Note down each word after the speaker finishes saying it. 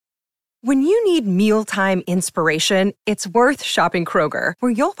When you need mealtime inspiration, it's worth shopping Kroger,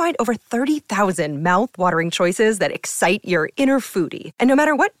 where you'll find over 30,000 mouth-watering choices that excite your inner foodie. And no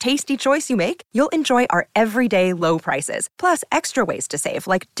matter what tasty choice you make, you'll enjoy our everyday low prices, plus extra ways to save,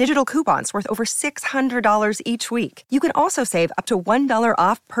 like digital coupons worth over $600 each week. You can also save up to $1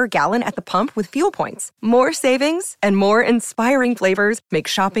 off per gallon at the pump with fuel points. More savings and more inspiring flavors make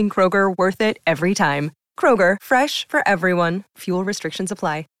shopping Kroger worth it every time. Kroger, fresh for everyone. Fuel restrictions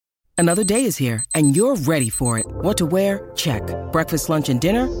apply. Another day is here, and you're ready for it. What to wear? Check. Breakfast, lunch, and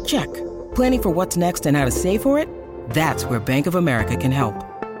dinner? Check. Planning for what's next and how to save for it? That's where Bank of America can help.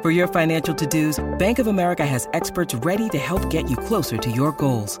 For your financial to-dos, Bank of America has experts ready to help get you closer to your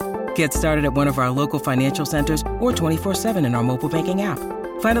goals. Get started at one of our local financial centers or 24/7 in our mobile banking app.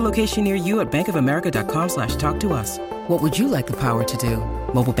 Find a location near you at bankofamerica.com/talktous. What would you like the power to do?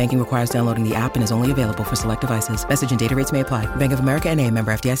 Mobile banking requires downloading the app and is only available for select devices. Message and data rates may apply. Bank of America N.A.,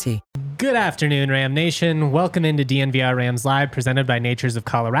 member FDIC. Good afternoon, Ram Nation. Welcome into DNVR Rams Live, presented by Natures of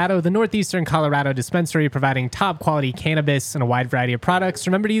Colorado, the Northeastern Colorado dispensary providing top-quality cannabis and a wide variety of products.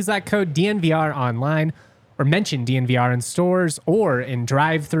 Remember to use that code DNVR online or mention DNVR in stores or in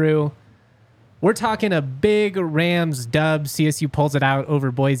drive-thru. We're talking a big Rams dub. CSU pulls it out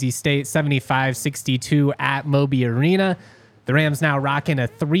over Boise State, 75-62 at Moby Arena. The Rams now rocking a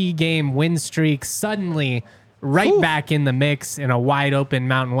 3-game win streak, suddenly right back in the mix in a wide-open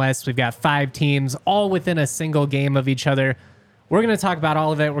Mountain West. We've got 5 teams, all within a single game of each other. We're going to talk about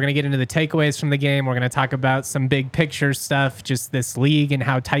all of it. We're going to get into the takeaways from the game. We're going to talk about some big picture stuff, just this league and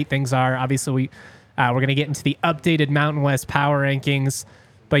how tight things are. Obviously, we're going to get into the updated Mountain West power rankings.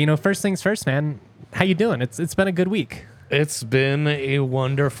 But, first things first, man, how you doing? It's been a good week. It's been a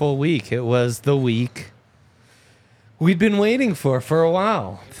wonderful week. It was the week we'd been waiting for a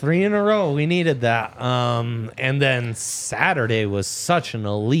while. 3 in a row. We needed that. And then Saturday was such an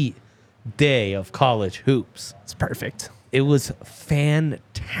elite day of college hoops. It's perfect. It was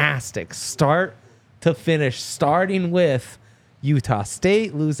fantastic. Start to finish, starting with Utah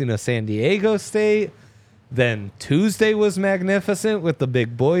State losing to San Diego State. Then Tuesday was magnificent with the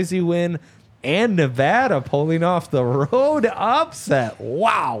big Boise win and Nevada pulling off the road upset.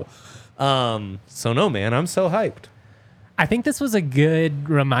 Wow. So no, man, I'm so hyped. I think this was a good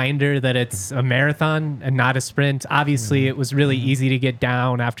reminder that it's a marathon and not a sprint. Obviously, it was really easy to get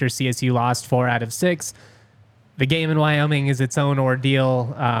down after CSU lost 4 out of 6. The game in Wyoming is its own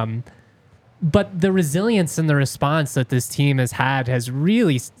ordeal. But the resilience and the response that this team has had has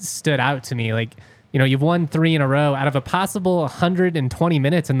really stood out to me. Like, you've won 3 in a row. Out of a possible 120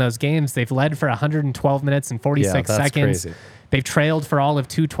 minutes in those games, they've led for 112 minutes and 46 seconds. Crazy. They've trailed for all of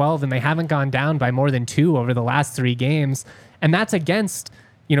 212, and they haven't gone down by more than 2 over the last 3 games. And that's against,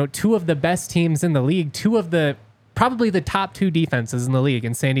 2 of the best teams in the league, 2 of the probably the top 2 defenses in the league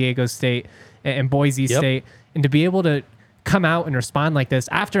in San Diego State and Boise State. And to be able to come out and respond like this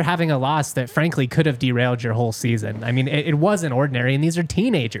after having a loss that frankly could have derailed your whole season. I mean, it wasn't ordinary, and these are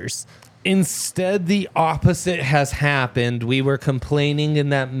teenagers. Instead, the opposite has happened. We were complaining in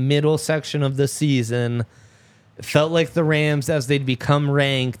that middle section of the season. It felt like the Rams, as they'd become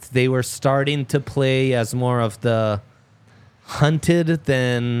ranked, they were starting to play as more of the hunted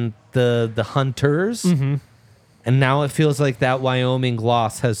than the hunters. Mm-hmm. And now it feels like that Wyoming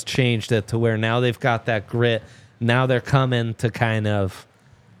loss has changed it to where now they've got that grit. Now they're coming to kind of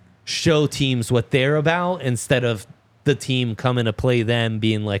show teams what they're about instead of the team coming to play them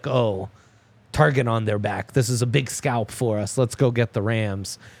being like, oh, target on their back. This is a big scalp for us. Let's go get the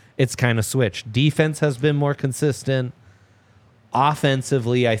Rams. It's kind of switched. Defense has been more consistent.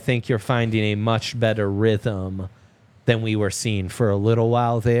 Offensively, I think you're finding a much better rhythm than we were seeing for a little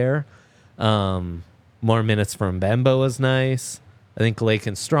while there. More minutes from Bembo was nice. I think Lake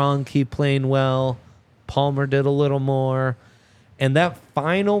and Strong keep playing well. Palmer did a little more. And that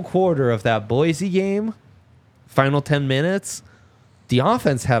final quarter of that Boise game, final 10 minutes, the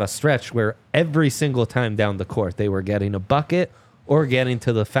offense had a stretch where every single time down the court they were getting a bucket or getting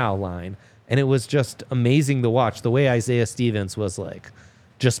to the foul line. And it was just amazing to watch. The way Isaiah Stevens was like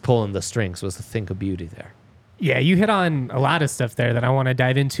just pulling the strings was a thing of beauty there. Yeah, you hit on a lot of stuff there that I want to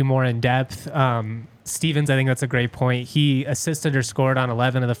dive into more in depth. Stevens, I think that's a great point. He assisted or scored on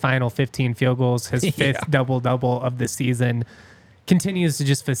 11 of the final 15 field goals, his 5th double-double of the season. Continues to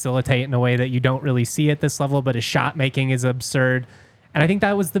just facilitate in a way that you don't really see at this level, but his shot making is absurd. And I think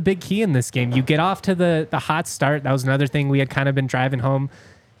that was the big key in this game. You get off to the hot start. That was another thing we had kind of been driving home.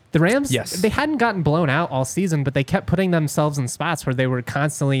 The Rams, they hadn't gotten blown out all season, but they kept putting themselves in spots where they were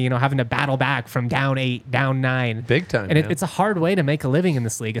constantly, having to battle back from down 8, down 9. Big time. And it's a hard way to make a living in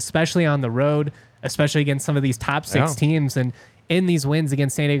this league, especially on the road, especially against some of these top 6 teams. And in these wins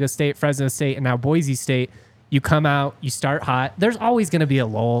against San Diego State, Fresno State, and now Boise State, you come out, you start hot. There's always going to be a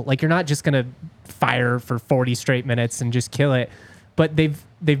lull. Like, you're not just going to fire for 40 straight minutes and just kill it. But they've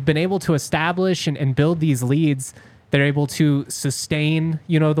been able to establish and build these leads. They're able to sustain,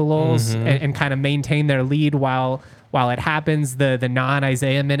 the lulls and kind of maintain their lead while it happens. The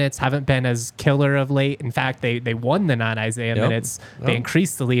non-Isaiah minutes haven't been as killer of late. In fact, they won the non-Isaiah minutes. They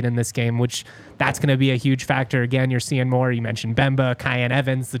increased the lead in this game, which that's going to be a huge factor. Again, you're seeing more. You mentioned Bemba, Kyan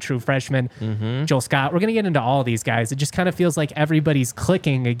Evans, the true freshman, Joel Scott. We're going to get into all these guys. It just kind of feels like everybody's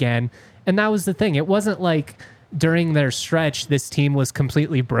clicking again. And that was the thing. It wasn't like during their stretch, this team was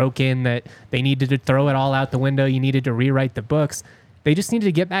completely broken, that they needed to throw it all out the window. You needed to rewrite the books. They just needed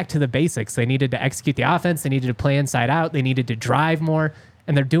to get back to the basics. They needed to execute the offense. They needed to play inside out. They needed to drive more.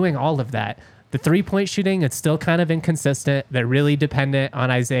 And they're doing all of that. The three-point shooting, it's still kind of inconsistent. They're really dependent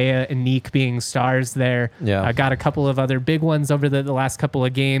on Isaiah and Neek being stars there. Yeah. I got a couple of other big ones over the last couple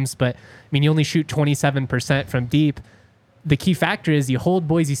of games. But, you only shoot 27% from deep. The key factor is you hold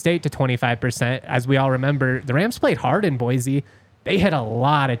Boise State to 25%. As we all remember, the Rams played hard in Boise. They hit a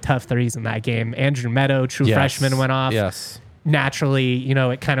lot of tough threes in that game. Andrew Meadow, true freshman, went off. Yes. Naturally,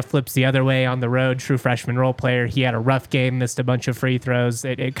 it kind of flips the other way on the road. True freshman role player. He had a rough game, missed a bunch of free throws.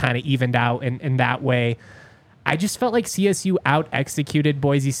 It kind of evened out in that way. I just felt like CSU out-executed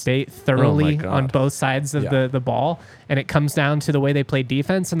Boise State thoroughly on both sides of the ball. And it comes down to the way they played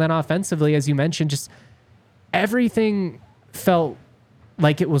defense. And then offensively, as you mentioned, just everything felt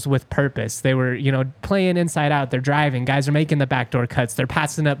like it was with purpose. They were, playing inside out. They're driving. Guys are making the backdoor cuts. They're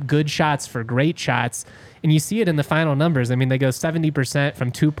passing up good shots for great shots. And you see it in the final numbers. I mean, they go 70%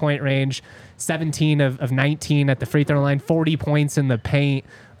 from 2-point range, 17 of 19 at the free throw line, 40 points in the paint.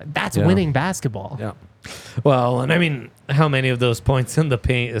 That's winning basketball. Yeah. Well, and I mean, how many of those points in the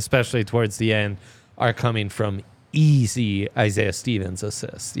paint, especially towards the end, are coming from easy Isaiah Stevens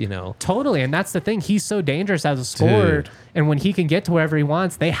assists, Totally. And that's the thing. He's so dangerous as a scorer. Dude. And when he can get to wherever he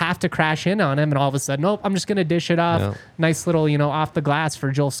wants, they have to crash in on him. And all of a sudden, nope, I'm just going to dish it off. Yeah. Nice little, off the glass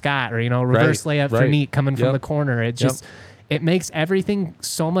for Joel Scott, or, reverse layup for Neek coming from the corner. It just, it makes everything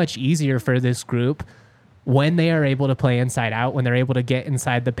so much easier for this group when they are able to play inside out, when they're able to get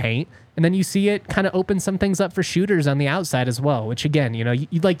inside the paint. And then you see it kind of open some things up for shooters on the outside as well, which again,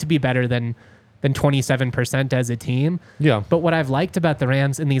 you'd like to be better than 27% as a team. Yeah. But what I've liked about the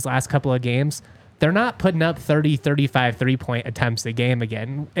Rams in these last couple of games, they're not putting up 30, 35 3-point attempts a game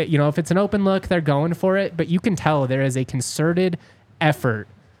again. If it's an open look, they're going for it, but you can tell there is a concerted effort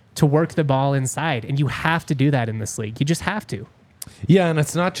to work the ball inside, and you have to do that in this league. You just have to. Yeah, and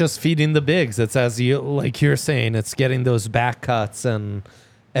it's not just feeding the bigs. It's, as you're saying, it's getting those back cuts and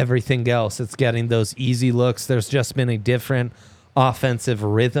everything else. It's getting those easy looks. There's just been a different offensive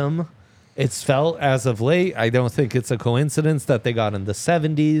rhythm. It's felt as of late. I don't think it's a coincidence that they got in the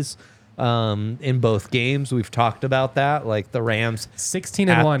 70s in both games. We've talked about that. Like the Rams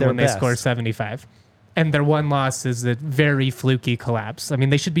 16-1 when they score 75. And their one loss is a very fluky collapse. I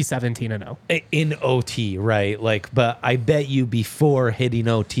mean, they should be 17-0. In OT, right? But I bet you before hitting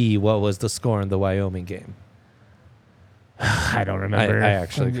OT, what was the score in the Wyoming game? I don't remember. I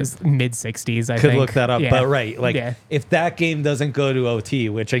actually mid-60s, I think. Could look that up. Yeah. But right, if that game doesn't go to OT,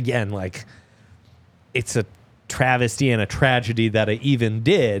 which again, it's a travesty and a tragedy that it even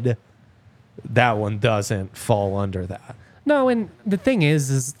did, that one doesn't fall under that. No, and the thing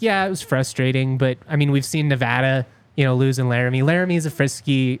is it was frustrating, but I mean, we've seen Nevada, losing Laramie. Laramie is a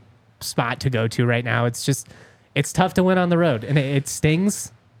frisky spot to go to right now. It's tough to win on the road, and it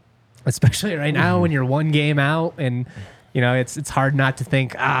stings, especially right now when you're one game out, and it's hard not to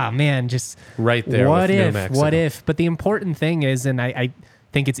think, man, just right there. What if? But the important thing is, and I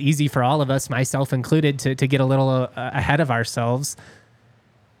think it's easy for all of us, myself included, to get a little ahead of ourselves.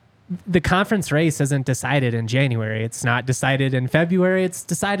 The conference race isn't decided in January. It's not decided in February. It's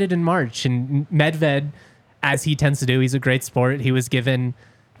decided in March. And Medved, as he tends to do, he's a great sport. He was given,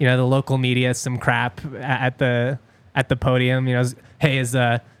 the local media some crap at the podium. Hey, is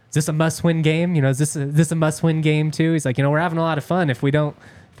this a must-win game? Is this a must-win game too? He's like, we're having a lot of fun. If we don't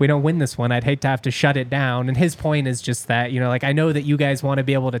win this one, I'd hate to have to shut it down. And his point is just that, I know that you guys want to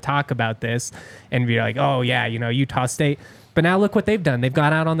be able to talk about this and be like, oh yeah, Utah State. But now look what they've done. They've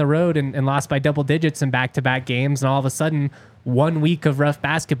gone out on the road and lost by double digits in back-to-back games. And all of a sudden, 1 week of rough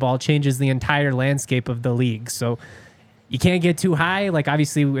basketball changes the entire landscape of the league. So you can't get too high.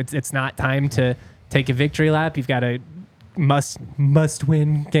 Obviously, it's not time to take a victory lap. You've got a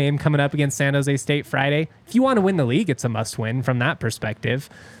must-win game coming up against San Jose State Friday. If you want to win the league, it's a must-win from that perspective.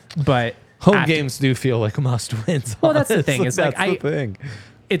 But home games do feel like must-wins. Well, that's the thing. It's the thing.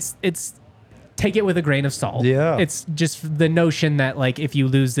 It's take it with a grain of salt. Yeah. It's just the notion that like if you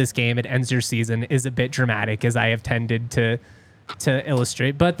lose this game, it ends your season is a bit dramatic, as I have tended to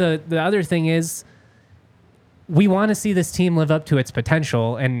illustrate. But the other thing is, we want to see this team live up to its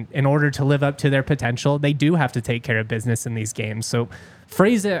potential, and in order to live up to their potential, they do have to take care of business in these games. So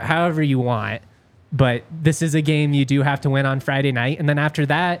phrase it however you want, but this is a game you do have to win on Friday night, and then after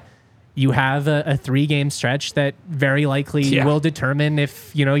that, you have a 3-game stretch that very likely will determine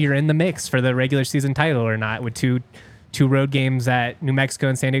if you're in the mix for the regular season title or not, with two road games at New Mexico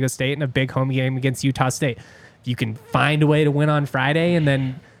and San Diego State and a big home game against Utah State. If you can find a way to win on Friday, and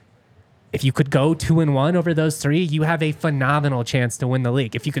then if you could go 2-1 over those 3, you have a phenomenal chance to win the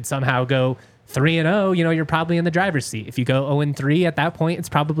league. If you could somehow go 3-0, you're probably in the driver's seat. If you go 0-3 at that point, it's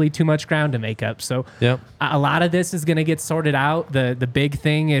probably too much ground to make up. So a lot of this is going to get sorted out. The big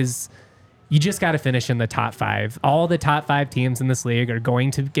thing is you just got to finish in the top 5. All the top 5 teams in this league are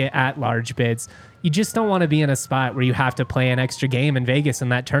going to get at-large bids. You just don't want to be in a spot where you have to play an extra game in Vegas in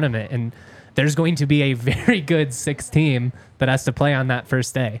that tournament. And there's going to be a very good 6th team that has to play on that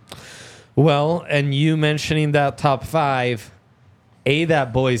first day. Well, and you mentioning that top 5,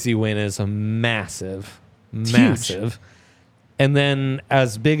 that Boise win is a massive. Huge. And then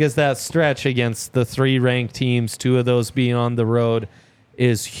as big as that stretch against the 3 ranked teams, 2 of those being on the road,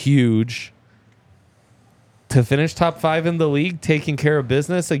 is huge. To finish top 5 in the league, taking care of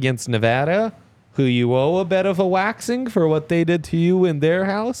business against Nevada, who you owe a bit of a waxing for what they did to you in their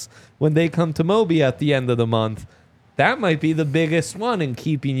house when they come to Moby at the end of the month. That might be the biggest one in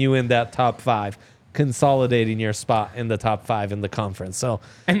keeping you in that top 5, consolidating your spot in the top 5 in the conference. So,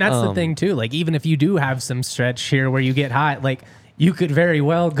 and that's the thing too. Like, even if you do have some stretch here where you get hot, like you could very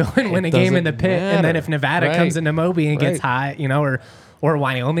well go and win a game in the pit, and then if Nevada comes into Moby and gets hot, or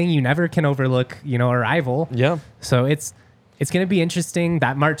Wyoming, you never can overlook, a rival. Yeah. So it's going to be interesting.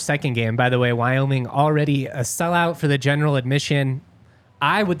 That March 2nd game, by the way, Wyoming already a sellout for the general admission.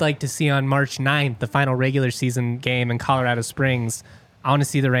 I would like to see on March 9th, the final regular season game in Colorado Springs. I want to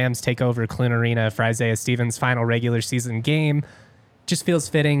see the Rams take over Clune Arena for Isaiah Stevens' final regular season game. Just feels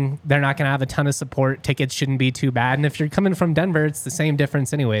fitting. They're not going to have a ton of support. Tickets shouldn't be too bad. And if you're coming from Denver, it's the same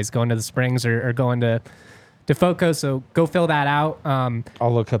difference anyways, going to the Springs or going to FOCO. So go fill that out.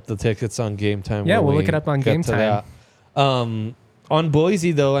 I'll look up the tickets on Game Time. Yeah, we'll look it up on Game Time. On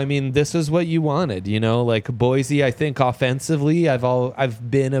Boise, though, I mean, this is what you wanted, like Boise. I think offensively,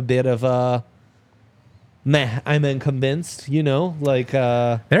 I've been a bit of a meh. I'm unconvinced,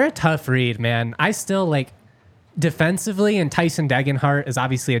 they're a tough read, man. I still defensively, and Tyson Degenhart is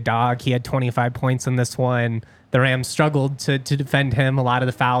obviously a dog. He had 25 points in this one. The Rams struggled to defend him. A lot of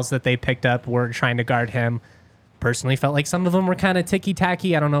the fouls that they picked up were trying to guard him. Personally felt like some of them were kind of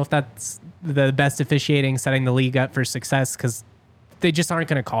ticky-tacky. I don't know if that's the best officiating, setting the league up for success, because they just aren't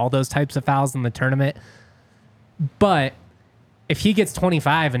going to call those types of fouls in the tournament. But if he gets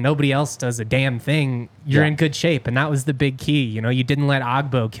 25 and nobody else does a damn thing, you're in good shape. And that was the big key. You didn't let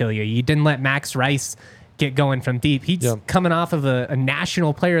Ogbo kill you. You didn't let Max Rice get going from deep. He's coming off of a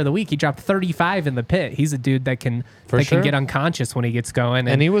National Player of the Week. He dropped 35 in the pit. He's a dude that can get unconscious when he gets going.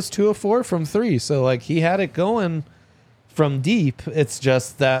 And he was 2 of 4 from 3. So he had it going from deep. It's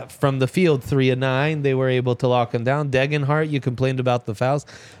just that from the field, 3 of 9, they were able to lock him down. Degenhart, you complained about the fouls,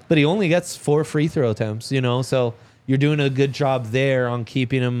 but he only gets 4 free throw attempts, so you're doing a good job there on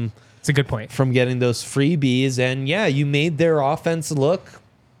keeping him. It's a good point. From getting those freebies. And you made their offense look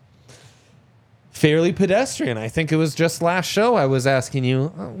fairly pedestrian. I think it was just last show I was asking you,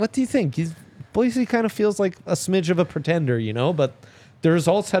 what do you think? Boise kind of feels like a smidge of a pretender, but the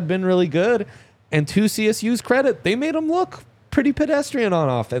results had been really good. And to CSU's credit, they made them look pretty pedestrian on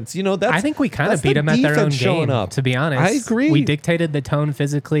offense. I think we kind of beat them at their own game, to be honest. I agree. We dictated the tone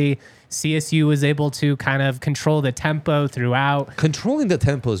physically. CSU was able to kind of control the tempo throughout. Controlling the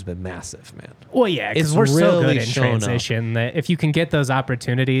tempo has been massive, man. Well, yeah, because we're so good in transition that if you can get those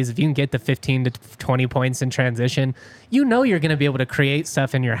opportunities, if you can get the 15 to 20 points in transition, you're going to be able to create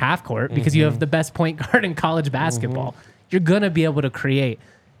stuff in your half court because you have the best point guard in college basketball. You're going to be able to create.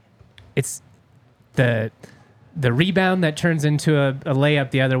 It's the rebound that turns into a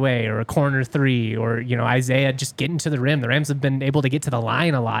layup the other way, or a corner 3, or Isaiah just getting to the rim. The Rams have been able to get to the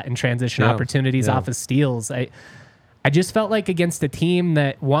line a lot in transition opportunities off of steals. I just felt like against a team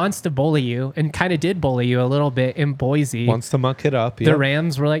that wants to bully you, and kind of did bully you a little bit in Boise, wants to muck it up. The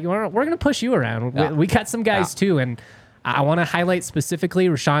Rams were like, we're going to push you around. We got some guys too, and I want to highlight specifically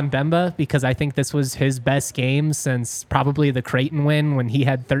Rashawn Bemba, because I think this was his best game since probably the Creighton win, when he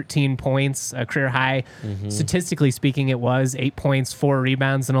had 13 points, a career high. Statistically speaking, it was 8 points, 4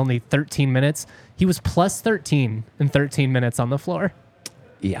 rebounds in only 13 minutes. He was plus 13 in 13 minutes on the floor.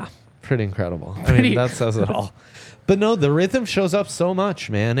 Yeah. Pretty incredible. I mean, that says it all. But no, the rhythm shows up so much,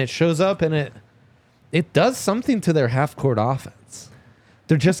 man. It shows up and it does something to their half-court offense.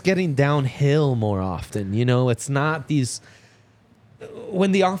 They're just getting downhill more often. You know, it's not these...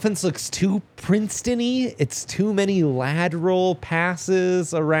 When the offense looks too Princeton-y, it's too many lateral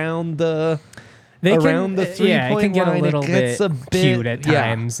passes around the... around the 3-point line. It can get a little bit cute at yeah.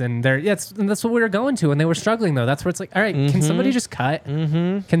 times, and that's what we were going to, and they were struggling though. That's where it's like, all right, can somebody just cut?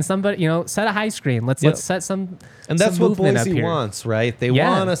 Can somebody, set a high screen? Let's set some. And that's some what Boise wants, right? They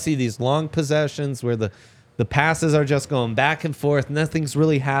want to see these long possessions where the passes are just going back and forth. Nothing's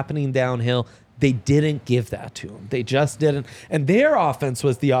really happening downhill. They didn't give that to them. They just didn't. And their offense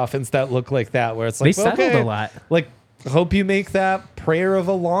was the offense that looked like that, where it's like, they settled a lot. Like, hope you make that prayer of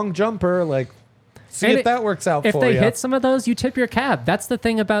a long jumper, like. See if that works out for you. If they hit some of those, you tip your cap. That's the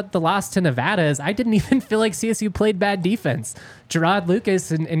thing about the loss to Nevada is I didn't even feel like CSU played bad defense. Gerard Lucas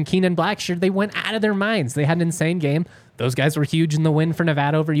and Keenan Blackshear, they went out of their minds. They had an insane game. Those guys were huge in the win for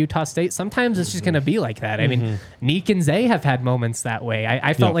Nevada over Utah State. Sometimes it's just going to be like that. I mean, Neek and Zay have had moments that way.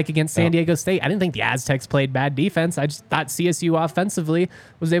 I felt like against San Diego State, I didn't think the Aztecs played bad defense. I just thought CSU offensively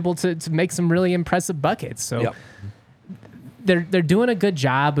was able to make some really impressive buckets. So they're doing a good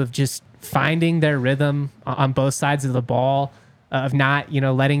job of just finding their rhythm on both sides of the ball, of not,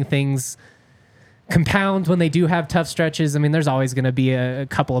 letting things compound when they do have tough stretches. I mean, there's always going to be a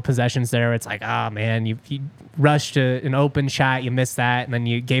couple of possessions there where it's like, oh man, you rushed an open shot, you missed that, and then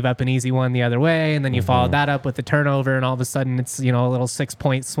you gave up an easy one the other way, and then you followed that up with a turnover, and all of a sudden it's, a little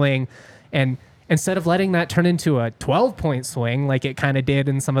 6-point swing. And instead of letting that turn into a 12-point swing like it kind of did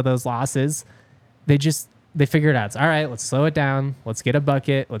in some of those losses, they figured out, all right, let's slow it down. Let's get a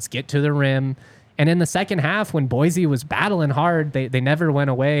bucket. Let's get to the rim. And in the second half, when Boise was battling hard, they never went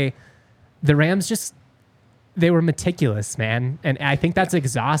away. The Rams they were meticulous, man. And I think that's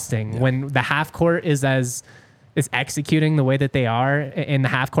exhausting when the half court is executing the way that they are in the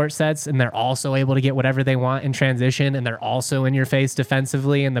half court sets, and they're also able to get whatever they want in transition, and they're also in your face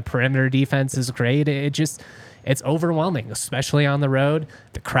defensively, and the perimeter defense is great. It's overwhelming, especially on the road.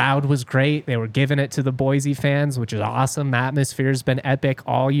 The crowd was great. They were giving it to the Boise fans, which is awesome. The atmosphere's been epic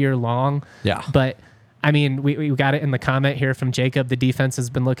all year long. Yeah. But, I mean, we got it in the comment here from Jacob. The defense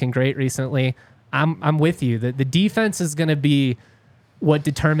has been looking great recently. I'm with you. The defense is going to be what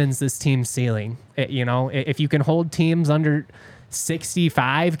determines this team's ceiling. If you can hold teams under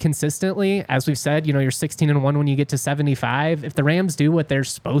 65 consistently, as we've said, you're 16-1 when you get to 75. If the Rams do what they're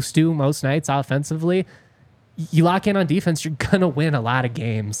supposed to most nights offensively, you lock in on defense, you're going to win a lot of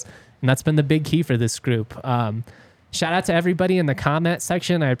games. And that's been the big key for this group. Shout out to everybody in the comment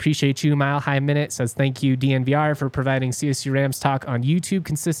section. I appreciate you. Mile High Minute says, thank you, DNVR, for providing CSU Rams talk on YouTube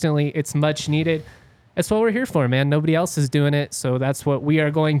consistently. It's much needed. That's what we're here for, man. Nobody else is doing it, so that's what we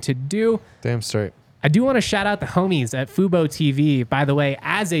are going to do. Damn straight. I do want to shout out the homies at Fubo TV. By the way,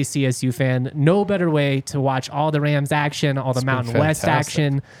 as a CSU fan, no better way to watch all the Rams action, all the Mountain West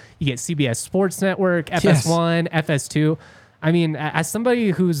action. You get CBS Sports Network, FS1, FS2. I mean, as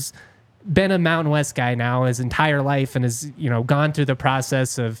somebody who's been a Mountain West guy now his entire life and has, gone through the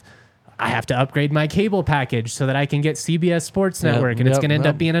process of, I have to upgrade my cable package so that I can get CBS Sports Network, and it's going to end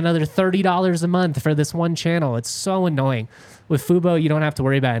up being another $30 a month for this one channel. It's so annoying. With Fubo, you don't have to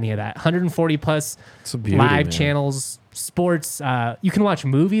worry about any of that. 140 plus live channels, sports. You can watch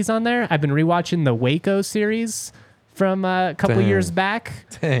movies on there. I've been rewatching the Waco series from a couple years back.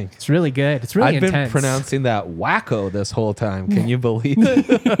 Dang. It's really good. It's really intense. I've been pronouncing that wacko this whole time. Can you believe it?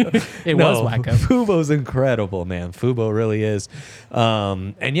 It was wacko. Fubo's incredible, man. Fubo really is.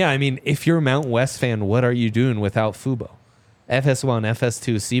 And yeah, I mean, if you're a Mountain West fan, what are you doing without Fubo? FS1,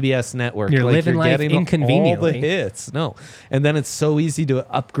 FS2, CBS Network. You're living life inconveniently. All the hits. No. And then it's so easy to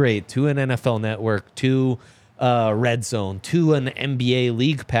upgrade to an NFL Network, to Red Zone, to an NBA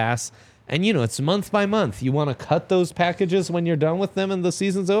League Pass. And, it's month by month. You want to cut those packages when you're done with them and the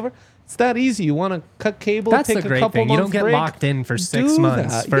season's over? It's that easy. You want to cut cable, That's take the great a couple thing. You months don't get break, locked in for 6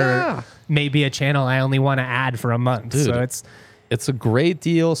 months for maybe a channel I only want to add for a month. Dude, so it's a great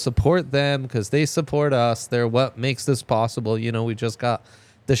deal. Support them because they support us. They're what makes this possible. We just got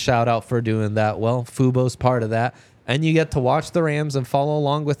the shout out for doing that. Well, Fubo's part of that. And you get to watch the Rams and follow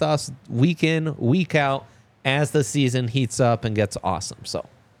along with us week in, week out as the season heats up and gets awesome. So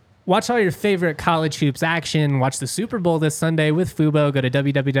watch all your favorite college hoops action. Watch the Super Bowl this Sunday with Fubo. Go to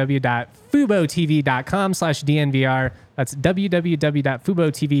www.fubotv.com/DNVR. That's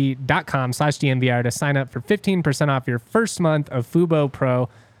www.fubotv.com/DNVR to sign up for 15% off your first month of Fubo Pro.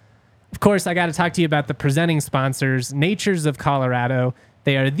 Of course, I got to talk to you about the presenting sponsors, Natures of Colorado.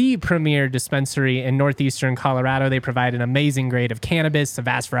 They are the premier dispensary in northeastern Colorado. They provide an amazing grade of cannabis, a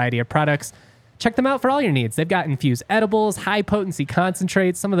vast variety of products. Check them out for all your needs. They've got infused edibles, high-potency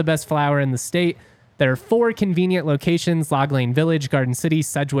concentrates, some of the best flower in the state. There are 4 convenient locations: Log Lane Village, Garden City,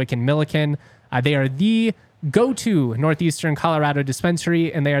 Sedgwick, and Milliken. They are the go-to northeastern Colorado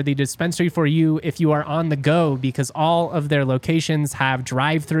dispensary, and they are the dispensary for you if you are on the go, because all of their locations have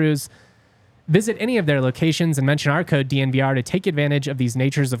drive-thrus. Visit any of their locations and mention our code DNVR to take advantage of these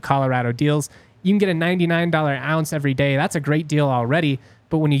Natures of Colorado deals. You can get a $99 ounce every day. That's a great deal already.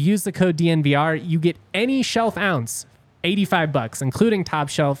 But when you use the code DNVR, you get any shelf ounce, $85, including top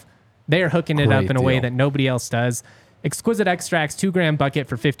shelf. They are hooking it up in a way that nobody else does. Exquisite Extracts, 2-gram bucket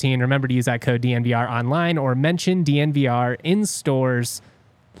for $15. Remember to use that code DNVR online or mention DNVR in stores.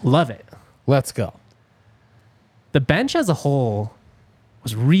 Love it. Let's go. The bench as a whole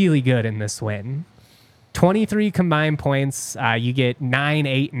was really good in this win. 23 combined points. You get 9,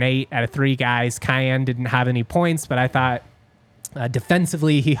 8, and 8 out of 3 guys. Cayenne didn't have any points, but I thought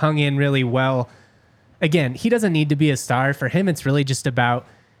defensively he hung in really well. Again, he doesn't need to be a star. For him, it's really just about,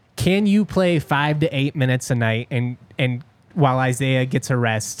 can you play 5 to 8 minutes a night and while Isaiah gets a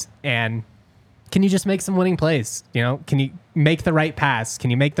rest, and can you just make some winning plays? You know, can you make the right pass?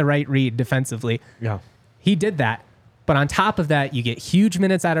 Can you make the right read defensively? Yeah. He did that. But on top of that, you get huge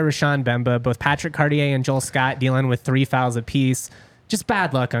minutes out of Rashawn Bemba. Both Patrick Cartier and Joel Scott dealing with 3 fouls apiece. Just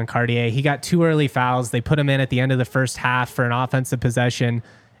bad luck on Cartier. He got 2 early fouls. They put him in at the end of the first half for an offensive possession.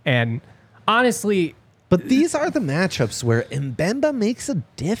 And honestly... But these are the matchups where Mbemba makes a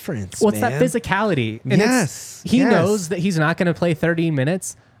difference, Well, it's that physicality. And yes. He knows that he's not going to play 30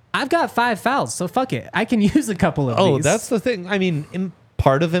 minutes. I've got 5 fouls, so fuck it. I can use a couple of these. Oh, that's the thing. I mean...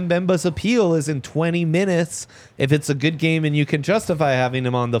 Part of Mbemba's appeal is in 20 minutes, if it's a good game and you can justify having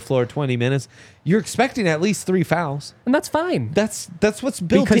him on the floor 20 minutes, you're expecting at least 3 fouls. And that's fine. That's what's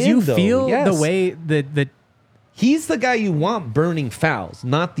built because in, you though. feel Yes. the way that he's the guy you want burning fouls,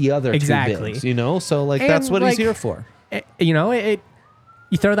 not the other 2 bigs, you know? So, like, that's what he's here for. You know,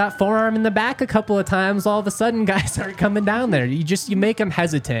 you throw that forearm in the back a couple of times, all of a sudden guys aren't coming down there. You make him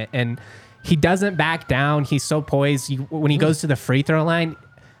hesitant, and he doesn't back down. He's so poised. When he goes to the free throw line,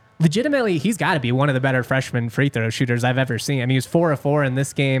 legitimately, he's got to be one of the better freshman free throw shooters I've ever seen. I mean, he was 4 of 4 in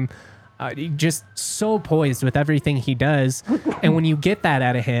this game. Just so poised with everything he does. And when you get that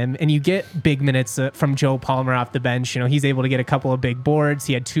out of him, and you get big minutes from Joe Palmer off the bench, you know, he's able to get a couple of big boards.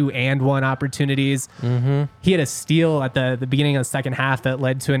 He had 2 and 1 opportunities. Mm-hmm. He had a steal at the beginning of the second half that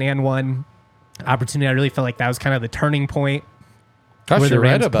led to an and 1 opportunity. I really felt like that was kind of the turning point. Gosh, where the you're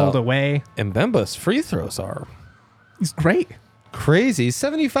right Rams about pulled away. Mbemba's free throws are He's great. crazy.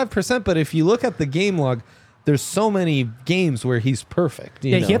 75%, but if you look at the game log, there's so many games where he's perfect.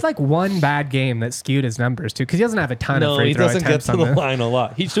 You know? He had like 1 bad game that skewed his numbers too, because he doesn't have a ton of free throw he doesn't get attempts to the line a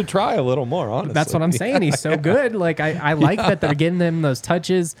lot. He should try a little more, honestly. That's what I'm saying. He's so good. Like I like that they're getting them those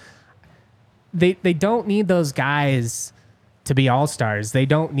touches. They don't need those guys to be all-stars. They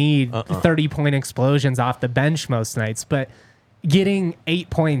don't need 30-point explosions off the bench most nights, but getting 8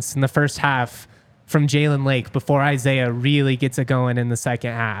 points in the first half from Jalen Lake before Isaiah really gets it going in the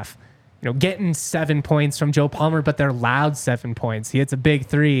second half. You know, getting 7 points from Joe Palmer, but they're loud 7 points. He hits a big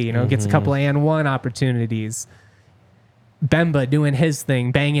 3, you know, gets a couple and 1 opportunities. Bemba doing his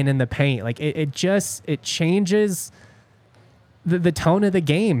thing, banging in the paint. Like it changes the tone of the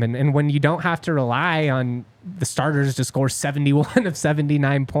game. And when you don't have to rely on the starters to score 71 of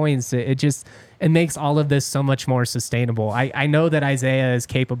 79 points, it makes all of this so much more sustainable. I know that Isaiah is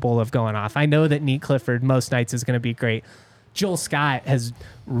capable of going off. I know that Neat Clifford most nights is going to be great. Joel Scott has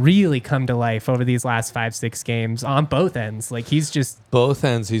really come to life over these last 5-6 games on both ends. Like both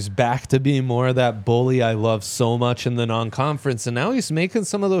ends. He's back to being more of that bully I love so much in the non-conference, and now he's making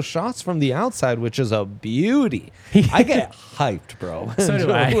some of those shots from the outside, which is a beauty. I get hyped, bro. So do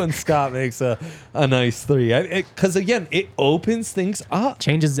I. When Scott makes a nice 3, because again, it opens things up,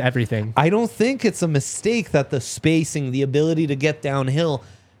 changes everything. I don't think it's a mistake that the spacing, the ability to get downhill,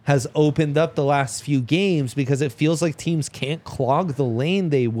 has opened up the last few games, because it feels like teams can't clog the lane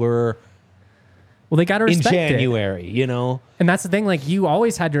they were. Well, they got to respect in January, you know? And that's the thing. Like, you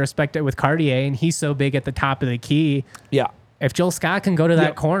always had to respect it with Cartier, and he's so big at the top of the key. Yeah. If Joel Scott can go to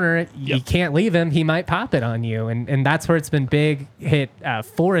that corner, you can't leave him. He might pop it on you. And that's where it's been big. Hit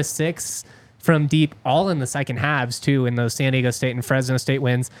 4 of 6 from deep, all in the second halves, too, in those San Diego State and Fresno State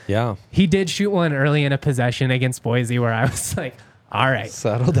wins. Yeah. He did shoot one early in a possession against Boise where I was like, all right,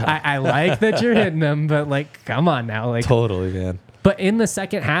 settle down. I like that you're hitting them, but like, come on now. Like, totally, man. But in the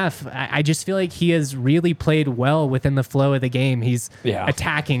second half, I just feel like he has really played well within the flow of the game. He's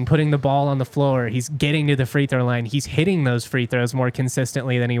attacking, putting the ball on the floor. He's getting to the free throw line. He's hitting those free throws more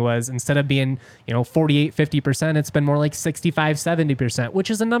consistently than he was. Instead of being, 48, 50%, it's been more like 65, 70%, which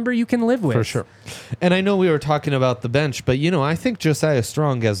is a number you can live with. For sure. And I know we were talking about the bench, but, I think Josiah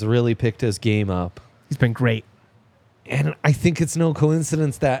Strong has really picked his game up. He's been great. And I think it's no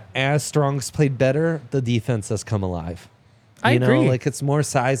coincidence that as Strong's played better, the defense has come alive. I agree. Like it's more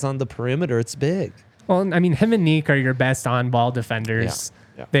size on the perimeter. It's big. Well, I mean, him and Neek are your best on-ball defenders.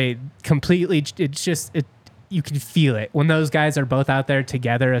 Yeah. They completely, you can feel it. When those guys are both out there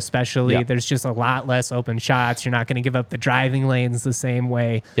together, especially, there's just a lot less open shots. You're not going to give up the driving lanes the same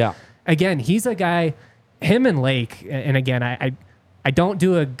way. Yeah. Again, he's a guy, him and Lake, and again, I don't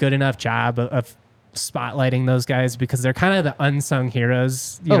do a good enough job of spotlighting those guys because they're kind of the unsung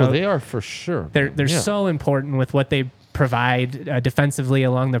heroes. They are for sure. They're so important with what they provide defensively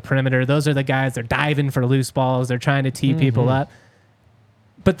along the perimeter. Those are the guys. They're diving for loose balls. They're trying to tee people up.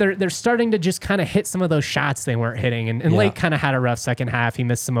 But they're starting to just kind of hit some of those shots they weren't hitting. And Lake kind of had a rough second half. He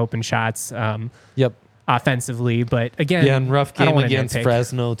missed some open shots offensively. But again, and rough game against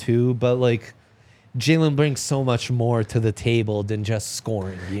Fresno too. But like Jalen brings so much more to the table than just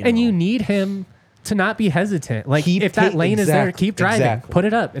scoring. And you need him to not be hesitant. Like if that lane is there, keep driving. Put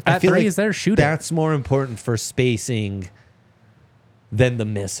it up. If that three is there, shoot it. That's more important for spacing than the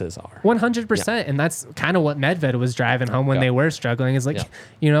misses are. 100%. And that's kind of what Medved was driving home when they were struggling. Is like,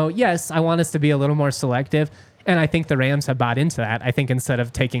 yes, I want us to be a little more selective. And I think the Rams have bought into that. I think instead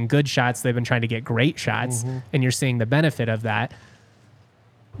of taking good shots, they've been trying to get great shots. And you're seeing the benefit of that.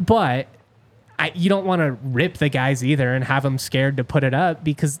 But you don't want to rip the guys either and have them scared to put it up,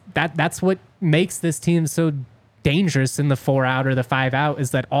 because that's what makes this team so dangerous in the 4-out or the 5-out, is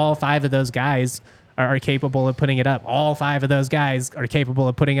that all 5 of those guys are capable of putting it up. All 5 of those guys are capable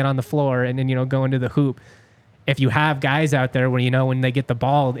of putting it on the floor and then, going to the hoop. If you have guys out there where, when they get the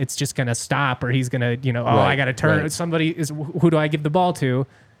ball, it's just going to stop, or he's going to, I got to turn. Somebody is, who do I give the ball to?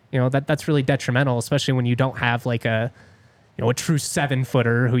 That's really detrimental, especially when you don't have like a true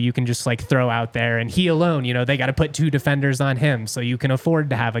 7-footer who you can just like throw out there, and he alone, they got to put 2 defenders on him. So you can afford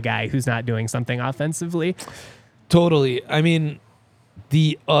to have a guy who's not doing something offensively. Totally. I mean,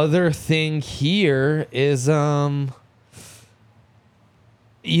 the other thing here is,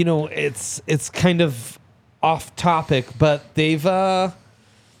 it's kind of off topic, but there's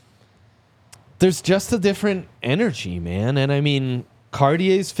just a different energy, man. And I mean,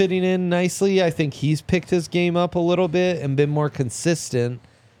 Cartier's fitting in nicely. I think he's picked his game up a little bit and been more consistent.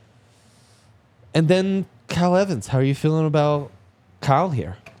 And then Kyle Evans, how are you feeling about Kyle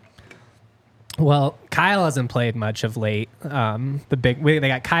here? Well, Kyle hasn't played much of late. They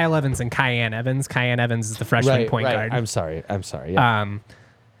got Kyle Evans and Kyan Evans. Kyan Evans is the freshman point guard. I'm sorry. Yeah.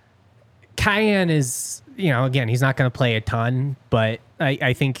 Kyan is, again, he's not going to play a ton, but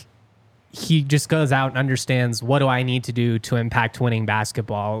I think he just goes out and understands, what do I need to do to impact winning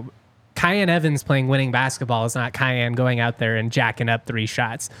basketball? Kyan Evans playing winning basketball is not Kyan going out there and jacking up 3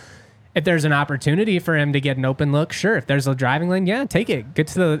 shots. If there's an opportunity for him to get an open look, sure. If there's a driving lane, take it. Get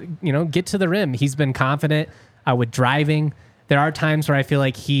to the rim. He's been confident with driving. There are times where I feel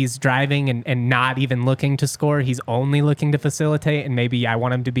like he's driving and not even looking to score. He's only looking to facilitate, and maybe I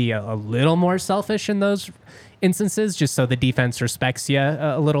want him to be a little more selfish in those instances, just so the defense respects you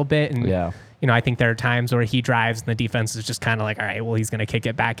a little bit. And I think there are times where he drives and the defense is just kind of like, all right, well, he's going to kick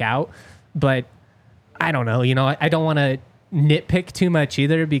it back out. But I don't know. I don't want to nitpick too much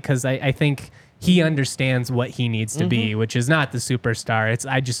either, because I think he understands what he needs to be, which is not the superstar.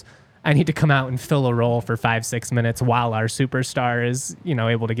 I need to come out and fill a role for 5-6 minutes while our superstar is,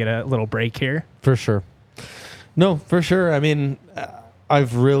 able to get a little break here. For sure. No, for sure. I mean,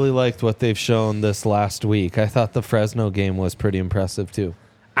 I've really liked what they've shown this last week. I thought the Fresno game was pretty impressive too.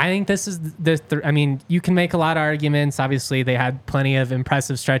 I think this is you can make a lot of arguments. Obviously, they had plenty of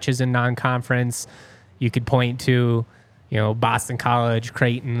impressive stretches in non-conference. You could point to, Boston College,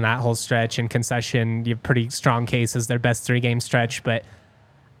 Creighton, that whole stretch, and Concession. You have pretty strong cases, their best 3-game stretch. But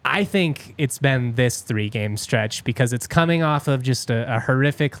I think it's been this 3-game stretch because it's coming off of just a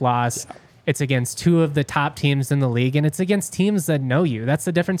horrific loss. Yeah. It's against 2 of the top teams in the league, and it's against teams that know you. That's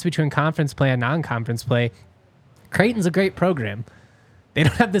the difference between conference play and non-conference play. Creighton's a great program. They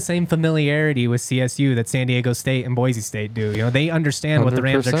don't have the same familiarity with CSU that San Diego State and Boise State do. They understand 100%. What the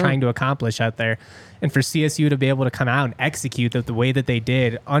Rams are trying to accomplish out there. And for CSU to be able to come out and execute the way that they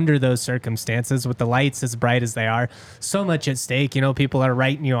did under those circumstances, with the lights as bright as they are, so much at stake. People are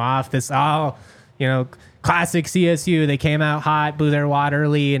writing you off this, classic CSU. They came out hot, blew their wad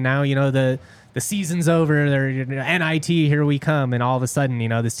early, and now, the the season's over, they're NIT, here we come. And all of a sudden,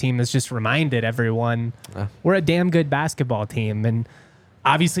 this team has just reminded everyone we're a damn good basketball team. And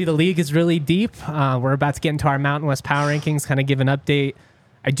obviously the league is really deep. We're about to get into our Mountain West Power Rankings, kind of give an update.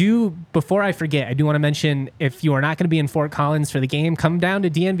 Before I forget, I do want to mention, if you are not going to be in Fort Collins for the game, come down to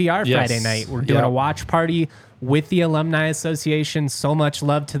DNVR Friday night. We're doing a watch party with the Alumni Association. So much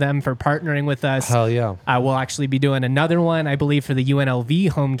love to them for partnering with us. Hell yeah. We'll actually be doing another one, I believe, for the UNLV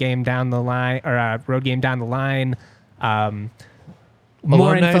home game down the line, or road game down the line.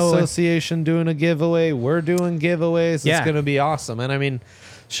 More Alumni info. Association doing a giveaway. We're doing giveaways. Yeah. It's going to be awesome. And I mean,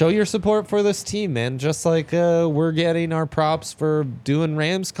 show your support for this team, man. Just like we're getting our props for doing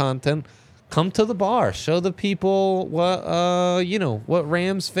Rams content. Come to the bar. Show the people what what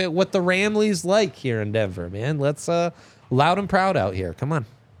Rams fit, what the Ramleys like here in Denver, man. Let's loud and proud out here. Come on.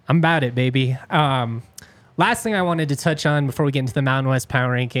 I'm about it, baby. Last thing I wanted to touch on before we get into the Mountain West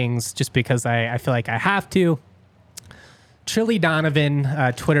Power Rankings, just because I feel like I have to. Trilly Donovan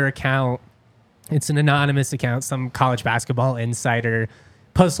Twitter account. It's an anonymous account. Some college basketball insider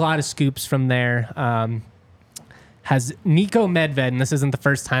posts a lot of scoops from there. Has Nico Medved, and this isn't the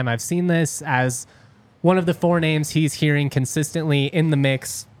first time I've seen this, as one of the 4 names he's hearing consistently in the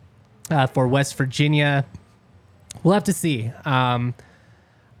mix for West Virginia. We'll have to see.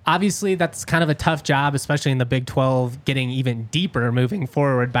 Obviously, that's kind of a tough job, especially in the Big 12, getting even deeper moving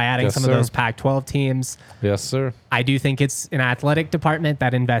forward by adding some of those Pac-12 teams. Yes, sir. I do think it's an athletic department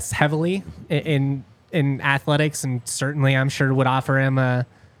that invests heavily in athletics, and certainly I'm sure would offer him a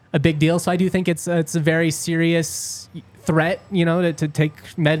big deal. So I do think it's a very serious threat, to take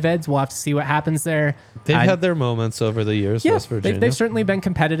Medved's. We'll have to see what happens there. They've had their moments over the years, West Virginia. They've certainly been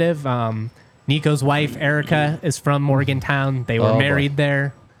competitive. Nico's wife, Erica, is from Morgantown. They were married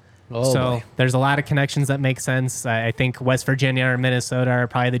there. There's a lot of connections that make sense. I think West Virginia or Minnesota are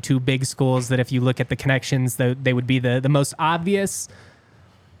probably the 2 big schools that, if you look at the connections, they would be the most obvious.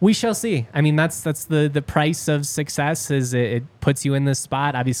 We shall see. I mean, that's the price of success, is it puts you in this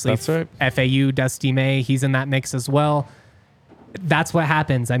spot. Obviously, that's right. FAU, Dusty May, he's in that mix as well. That's what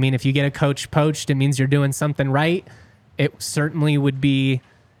happens. I mean, if you get a coach poached, it means you're doing something right. It certainly would be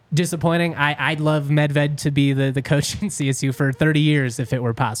disappointing. I'd love Medved to be the coach in CSU for 30 years if it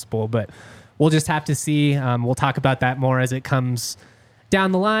were possible, but we'll just have to see. We'll talk about that more as it comes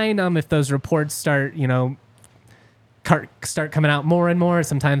down the line. If those reports start coming out more and more.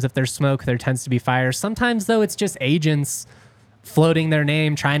 Sometimes if there's smoke, there tends to be fire. Sometimes, though, it's just agents floating their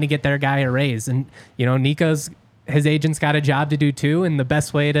name, trying to get their guy a raise. And, his agent's got a job to do too. And the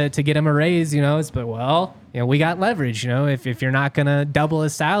best way to get him a raise, is, we got leverage. If you're not going to double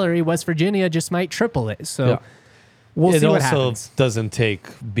his salary, West Virginia just might triple it. So we'll see what happens. It also doesn't take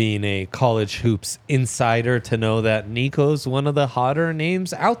being a college hoops insider to know that Nico's one of the hotter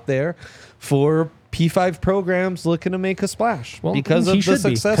names out there for P5 programs looking to make a splash because of the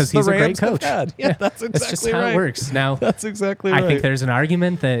success the Rams have had. Yeah, that's exactly just how it works. Now, that's exactly right. I think there's an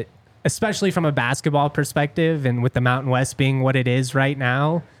argument that, especially from a basketball perspective, and with the Mountain West being what it is right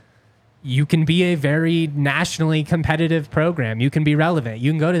now, you can be a very nationally competitive program. You can be relevant.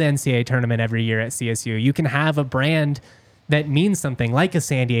 You can go to the NCAA tournament every year at CSU. You can have a brand that means something, like a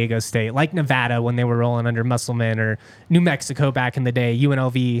San Diego State, like Nevada when they were rolling under Musselman, or New Mexico back in the day,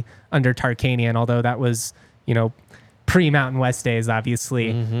 UNLV under Tarkanian, although that was, pre-Mountain West days,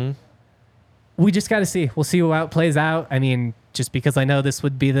 obviously. Mm-hmm. We just got to see. We'll see how it plays out. I mean, just because I know this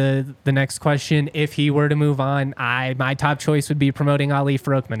would be the next question, if he were to move on, my top choice would be promoting Ali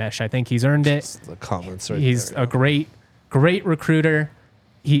Farokhmanesh. I think he's earned it. Just the comments right He's there, a great recruiter.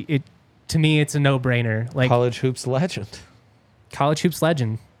 To me, it's a no-brainer. Like, college hoops legend.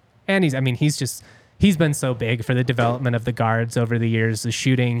 And he's been so big for the development of the guards over the years. The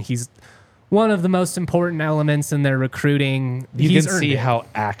shooting, he's one of the most important elements in their recruiting. You can see how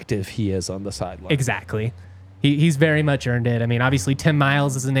active he is on the sideline. Exactly. He's very much earned it. I mean, obviously Tim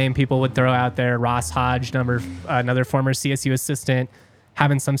Miles is a name people would throw out there. Ross Hodge, another former CSU assistant,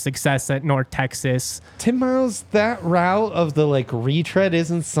 having some success at North Texas. Tim Miles, that route of the retread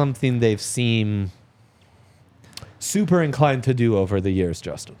isn't something they've seen super inclined to do over the years,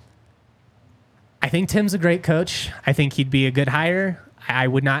 Justin. I think Tim's a great coach. I think he'd be a good hire. I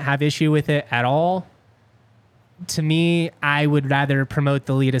would not have issue with it at all. To me, I would rather promote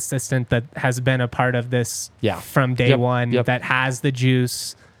the lead assistant that has been a part of this from day one, that has the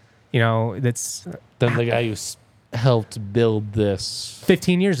juice, that's... Than the guy who's helped build this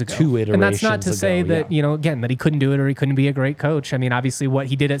 15 years ago. 2 iterations And that's not to say that, yeah. Again, that he couldn't do it or he couldn't be a great coach. I mean, obviously what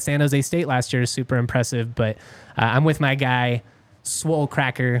he did at San Jose State last year is super impressive, but I'm with my guy, Swole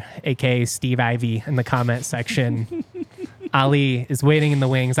Cracker, a.k.a. Steve Ivy, in the comment section. Ali is waiting in the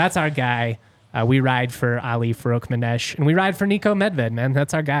wings. That's our guy. We ride for Ali Farokhmanesh, and we ride for Nico Medved, man.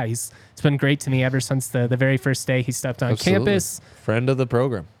 That's our guy. It's been great to me ever since the very first day he stepped on campus. Friend of the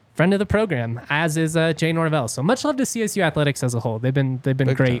program. Friend of the program, as is Jay Norvell. So much love to CSU athletics as a whole. They've been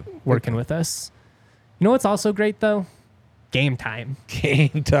great working with us. You know what's also great though? Game time.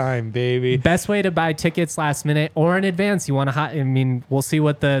 Game time, baby. Best way to buy tickets last minute or in advance. You want to we'll see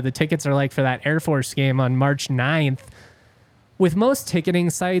what the tickets are like for that Air Force game on March 9th. With most ticketing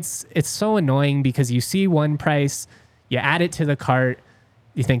sites, it's so annoying because you see one price, you add it to the cart,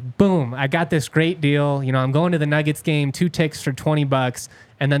 you think, boom, I got this great deal. You know, I'm going to the Nuggets game, 2 tickets for $20,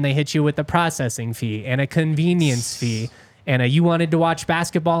 and then they hit you with a processing fee and a convenience fee and you wanted to watch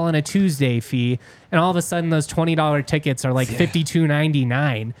basketball on a Tuesday fee, and all of a sudden those $20 tickets are like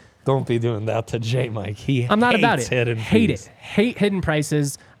 $52.99. Don't be doing that to J Mike. I'm not about it. Hate hidden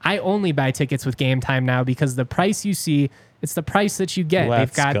prices. I only buy tickets with Game Time now because the price you see, it's the price that you get.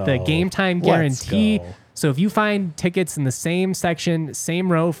 They've got the Game Time guarantee. So if you find tickets in the same section,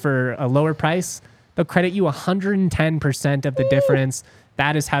 same row for a lower price, they'll credit you 110% of the difference.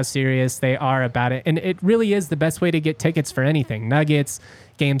 That is how serious they are about it. And it really is the best way to get tickets for anything. Nuggets,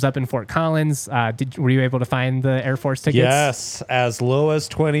 games up in Fort Collins. Were you able to find the Air Force tickets? Yes, as low as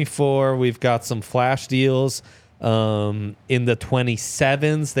 24. We've got some flash deals in the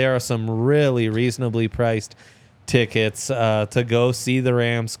 27s. There are some really reasonably priced tickets to go see the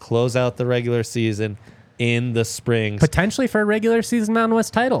Rams close out the regular season in the spring. Potentially for a regular season Mountain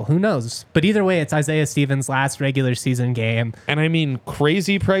West title. Who knows? But either way, it's Isaiah Stevens' last regular season game. And I mean,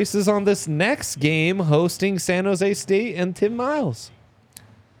 crazy prices on this next game hosting San Jose State and Tim Miles.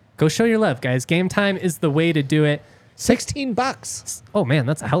 Go show your love, guys. Game Time is the way to do it. $16. Oh, man,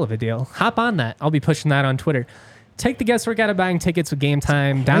 that's a hell of a deal. Hop on that. I'll be pushing that on Twitter. Take the guesswork out of buying tickets with Game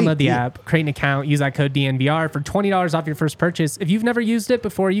Time. Download the app, create an account, use that code DNVR for $20 off your first purchase. If you've never used it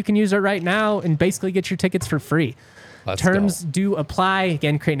before, you can use it right now and basically get your tickets for free. Terms do apply.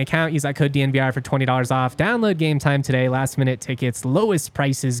 Again, create an account, use that code DNVR for $20 off. Download Game Time today. Last minute tickets, lowest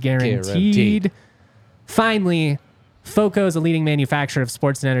prices guaranteed. Finally, FOCO is a leading manufacturer of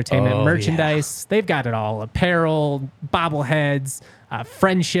sports and entertainment merchandise. They've got it all. Apparel, bobbleheads,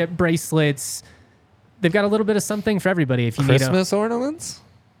 friendship bracelets. They've got a little bit of something for everybody. If you Christmas ornaments?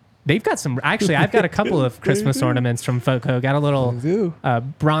 They've got some. Actually, I've got a couple of Christmas ornaments from FOCO. Got a little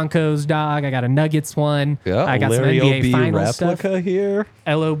Broncos dog. I got a Nuggets one. Yeah, I got Larry some NBA replica stuff here.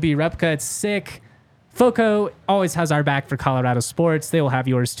 LOB replica. It's sick. FOCO always has our back for Colorado sports. They will have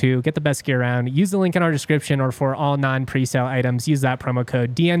yours too. Get the best gear around. Use the link in our description, or for all non-presale items, use that promo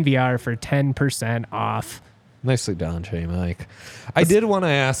code DNVR for 10% off. Nicely done, J Mike. I did want to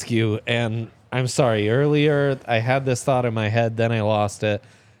ask you, and I'm sorry, earlier I had this thought in my head, then I lost it,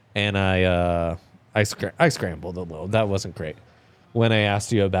 and I scrambled a little. That wasn't great when I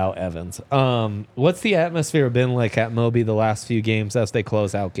asked you about Evans. What's the atmosphere been like at Moby the last few games as they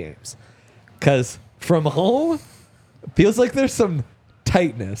close out games? Because from home, it feels like there's some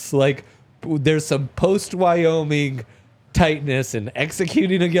tightness. Like there's some post-Wyoming tightness and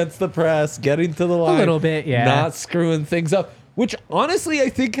executing against the press, getting to the line. A little bit, yeah. Not screwing things up. Which, honestly, I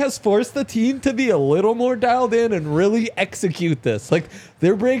think has forced the team to be a little more dialed in and really execute this. Like,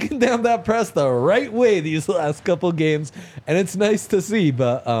 they're breaking down that press the right way these last couple games, and it's nice to see.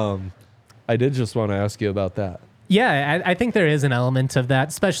 But I did just want to ask you about that. Yeah, I think there is an element of that,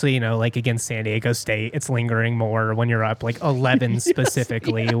 especially, like against San Diego State. It's lingering more when you're up, like 11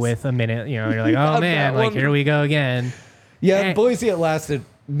 specifically with a minute. You're like, oh, man, like, here we go again. Yeah, Boise, it lasted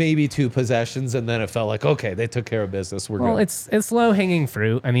maybe 2 possessions, and then it felt like, okay, they took care of business. We're good. It's low-hanging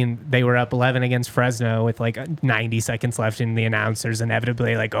fruit. I mean, they were up 11 against Fresno with like 90 seconds left, and the announcers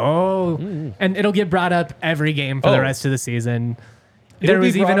inevitably like, and it'll get brought up every game for the rest of the season. There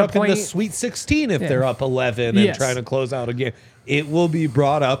was even a point in the Sweet 16 if they're up 11 and trying to close out a game. It will be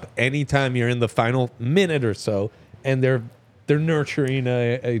brought up anytime you're in the final minute or so, and they're nurturing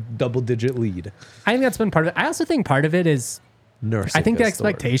a double-digit lead. I think that's been part of it. I also think part of it is I think the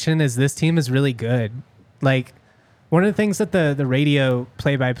expectation is this team is really good. Like, one of the things that the radio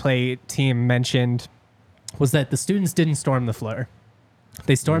play-by-play team mentioned was that the students didn't storm the floor.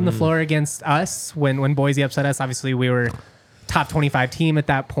 They stormed the floor against us when Boise upset us. Obviously, we were top 25 team at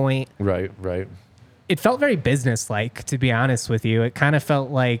that point. Right. It felt very business-like, to be honest with you. It kind of felt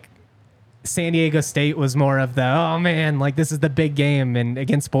like San Diego State was more of the, oh man, like this is the big game. And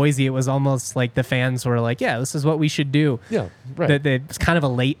against Boise, it was almost like the fans were like, yeah, this is what we should do. Yeah, right. It's kind of a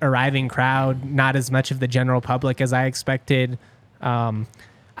late arriving crowd, not as much of the general public as I expected.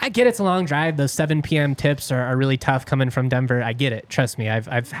 I get it's a long drive. Those 7 p.m. tips are really tough coming from Denver. I get it. Trust me.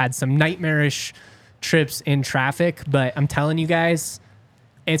 I've had some nightmarish trips in traffic, but I'm telling you guys,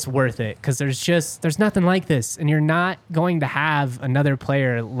 it's worth it because there's nothing like this, and you're not going to have another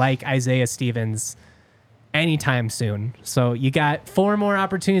player like Isaiah Stevens anytime soon. So you got 4 more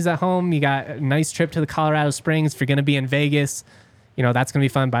opportunities at home. You got a nice trip to the Colorado Springs. If you're going to be in Vegas, that's going to be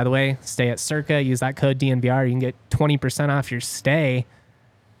fun. By the way, stay at Circa. Use that code DNVR. You can get 20% off your stay.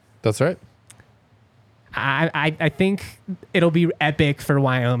 That's right. I think it'll be epic for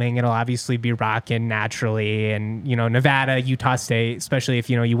Wyoming. It'll obviously be rocking naturally. And, Nevada, Utah State, especially if,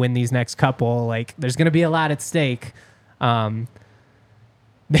 you win these next couple, like there's going to be a lot at stake.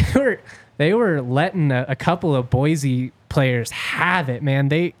 They were letting a couple of Boise players have it, man.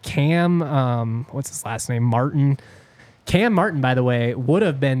 What's his last name? Martin. Cam Martin, by the way, would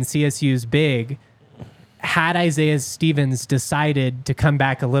have been CSU's big had Isaiah Stevens decided to come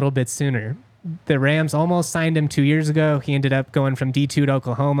back a little bit sooner. The Rams almost signed him 2 years ago. He ended up going from D2 to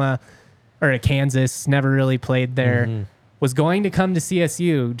Oklahoma or to Kansas, never really played there. Was going to come to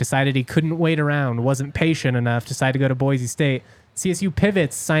CSU, decided he couldn't wait around, wasn't patient enough, decided to go to Boise State. CSU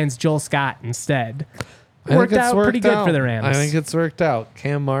pivots, signs Joel Scott instead. Worked out pretty good for the Rams. I think it's worked out.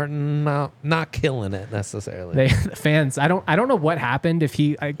 Cam Martin not killing it necessarily. The fans, I don't know what happened if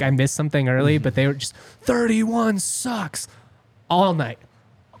I missed something early, but they were just 31 sucks all night,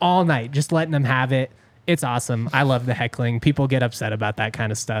 just letting them have it. It's awesome. I love the heckling. People get upset about that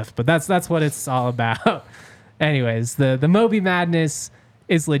kind of stuff, but that's what it's all about. Anyways, the Moby Madness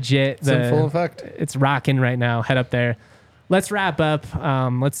is legit. It's in full effect. It's rocking right now. Head up there. Let's wrap up.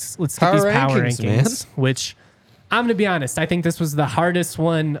 Let's get these power rankings, which I'm going to be honest. I think this was the hardest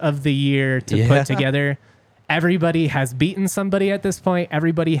one of the year to put together. Everybody has beaten somebody at this point.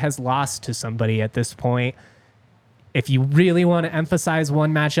 Everybody has lost to somebody at this point. If you really want to emphasize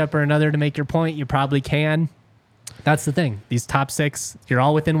one matchup or another to make your point, you probably can. That's the thing. These top 6, you're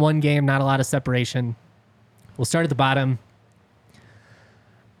all within one game, not a lot of separation. We'll start at the bottom.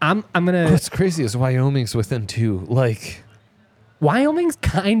 I'm going to... What's crazy is Wyoming's within 2. Wyoming's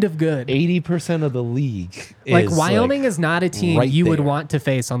kind of good. 80% of the league is Wyoming is not a team right you would there. want to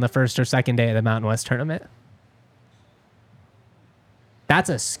face on the first or second day of the Mountain West tournament. That's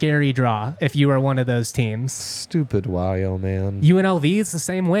a scary draw if you are one of those teams. Stupid Wyoming. UNLV is the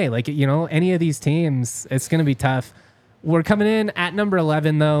same way. Any of these teams, it's going to be tough. We're coming in at number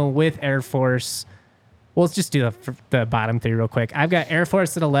 11, though, with Air Force. Well, let's just do the bottom 3 real quick. I've got Air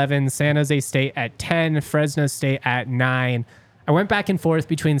Force at 11, San Jose State at 10, Fresno State at 9. I went back and forth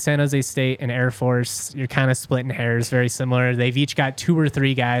between San Jose State and Air Force. You're kind of splitting hairs, very similar. They've each got 2 or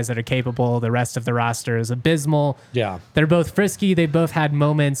 3 guys that are capable. The rest of the roster is abysmal. Yeah. They're both frisky. They both had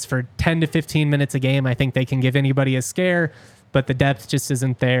moments for 10 to 15 minutes a game. I think they can give anybody a scare, but the depth just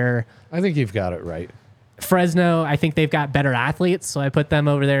isn't there. I think you've got it right. Fresno, I think they've got better athletes, so I put them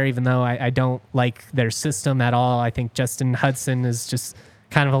over there, even though I don't like their system at all. I think Justin Hudson is just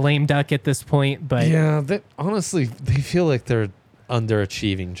kind of a lame duck at this point. But yeah, honestly, they feel like they're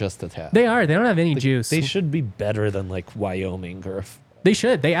underachieving just a tad. They are. They don't have any juice. They should be better than Wyoming They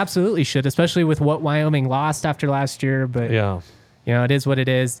should. They absolutely should, especially with what Wyoming lost after last year. But yeah, it is what it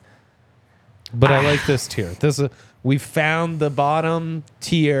is. But I like this tier. We found the bottom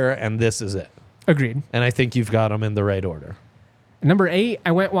tier, and this is it. Agreed. And I think you've got them in the right order. Number 8,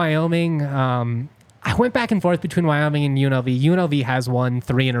 I went Wyoming. I went back and forth between Wyoming and UNLV. UNLV has won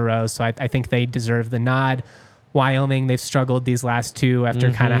 3 in a row, so I think they deserve the nod. Wyoming, they've struggled these last 2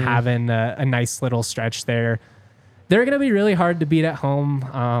 after kind of having a nice little stretch there. They're going to be really hard to beat at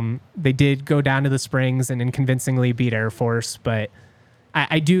home. They did go down to the Springs and convincingly beat Air Force, but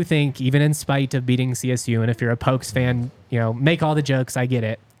I do think even in spite of beating CSU, and if you're a Pokes fan, make all the jokes, I get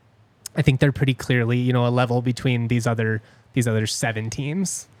it. I think they're pretty clearly, a level between these other 7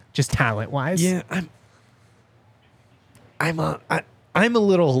 teams, just talent-wise. Yeah, I'm a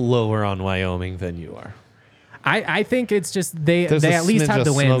little lower on Wyoming than you are. I think it's just they at least have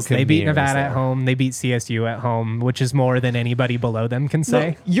the wins. They beat Nevada at home. They beat CSU at home, which is more than anybody below them can say.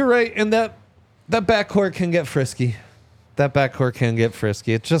 No, you're right, and that backcourt can get frisky.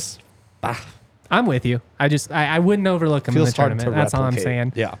 It's just... I'm with you. I wouldn't overlook them in the tournament. That's all I'm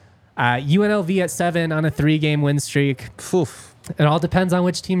saying. Yeah. UNLV at 7 on a 3-game win streak. Oof. It all depends on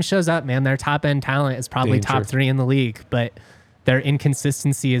which team shows up, man. Their top-end talent is probably top 3 in the league, but their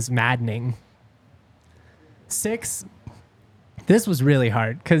inconsistency is maddening. 6, this was really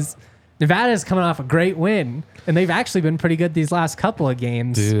hard because Nevada is coming off a great win, and they've actually been pretty good these last couple of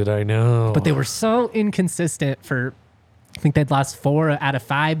games. Dude, I know. But they were so inconsistent for, I think they'd lost 4 out of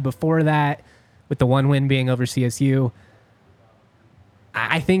 5 before that, with the 1 win being over CSU.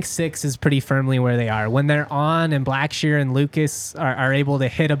 I think 6 is pretty firmly where they are. When they're on and Blackshear and Lucas are able to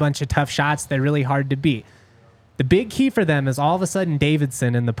hit a bunch of tough shots, they're really hard to beat. The big key for them is all of a sudden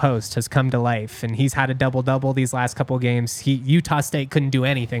Davidson in the post has come to life, and he's had a double-double these last couple of games. Utah State couldn't do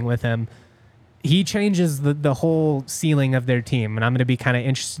anything with him. He changes the whole ceiling of their team, and I'm going to be kind of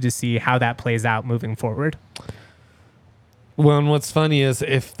interested to see how that plays out moving forward. Well, and what's funny is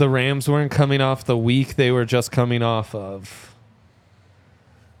if the Rams weren't coming off the week they were just coming off of,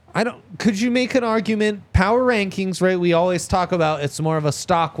 could you make an argument? Power rankings, right? We always talk about it's more of a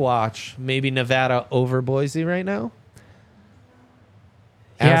stock watch. Maybe Nevada over Boise right now?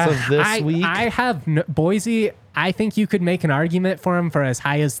 As of this week? I have Boise. I think you could make an argument for them for as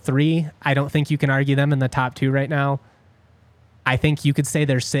high as 3. I don't think you can argue them in the top 2 right now. I think you could say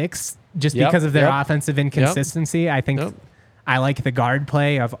they're 6 just because of their offensive inconsistency. I think I like the guard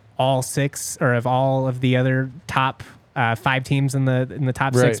play of all 6 or of all of the other top 5 teams in the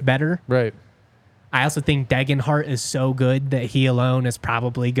top 6 better. Right. I also think Degenhart is so good that he alone is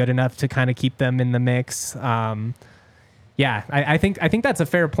probably good enough to kind of keep them in the mix. I think that's a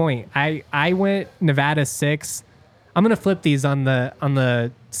fair point. I went Nevada 6. I'm gonna flip these on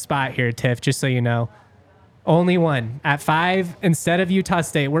the spot here, Tiff, just so you know. Only one at 5 instead of Utah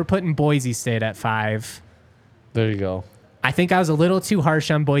State. We're putting Boise State at 5. There you go. I think I was a little too harsh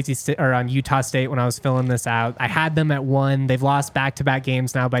on Boise State or on Utah State when I was filling this out. I had them at 1. They've lost back-to-back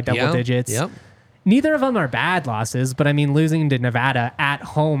games now by double digits. Yep. Neither of them are bad losses, but I mean, losing to Nevada at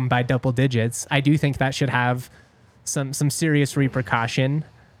home by double digits, I do think that should have some serious repercussion.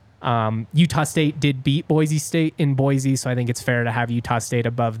 Utah State did beat Boise State in Boise, so I think it's fair to have Utah State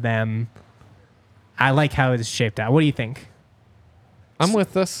above them. I like how it is shaped out. What do you think? I'm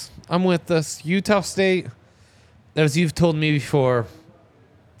with this. Utah State, as you've told me before,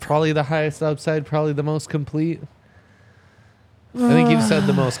 probably the highest upside, probably the most complete. I think you've said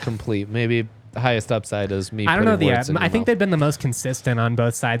the most complete. Maybe the highest upside is me. I don't know. I think they've been the most consistent on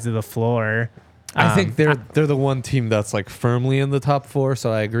both sides of the floor. I think they're the one team that's like firmly in the top 4,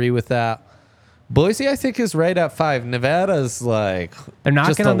 so I agree with that. Boise, I think, is right at 5. Nevada's like they're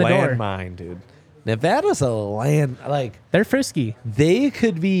knocking just a on the door. landmine, dude. Nevada's a land they're frisky. They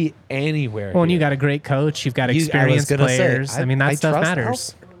could be anywhere. Well, and you got a great coach. You've got experienced players. I mean, that stuff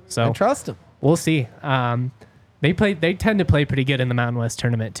matters. So I trust them. We'll see. They tend to play pretty good in the Mountain West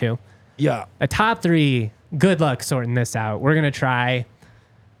tournament too. Yeah. A top 3. Good luck sorting this out. We're gonna try.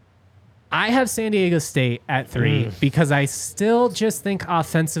 I have San Diego State at 3 because I still just think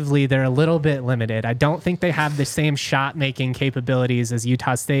offensively they're a little bit limited. I don't think they have the same shot-making capabilities as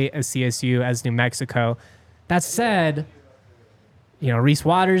Utah State, as CSU, as New Mexico. That said, Reese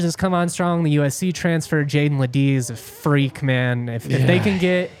Waters has come on strong. The USC transfer, Jaden Ledee, is a freak, man. If they can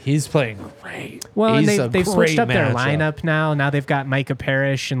get... He's playing great. Well, and they've switched up their lineup now. Now they've got Micah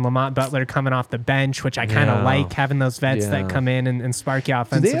Parrish and Lamont Butler coming off the bench, which I kind of like, having those vets that come in and spark you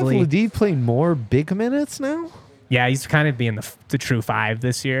offensively. Do they have Ledee playing more big minutes now? Yeah, he's kind of being the true 5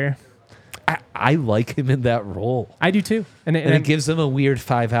 this year. I like him in that role. I do too. And it gives them a weird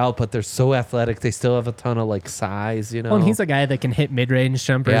 5 out, but they're so athletic. They still have a ton of size, Well, and he's a guy that can hit mid-range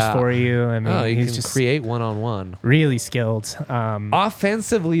jumpers for you. I mean, he can just create one-on-one. Really skilled.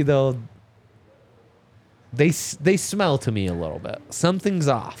 Offensively, though, they smell to me a little bit. Something's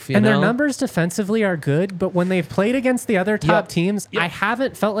off. And their numbers defensively are good, but when they've played against the other top teams, I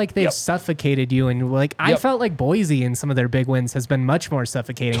haven't felt like they've suffocated you. And I felt like Boise in some of their big wins has been much more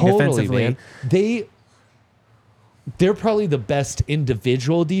suffocating defensively. Man. They're probably the best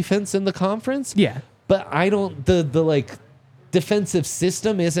individual defense in the conference. Yeah. But I don't the defensive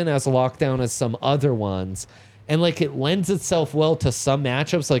system isn't as locked down as some other ones. And it lends itself well to some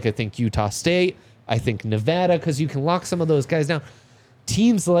matchups, I think Utah State, I think Nevada, because you can lock some of those guys down.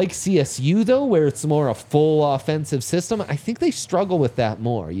 Teams like CSU, though, where it's more a full offensive system, I think they struggle with that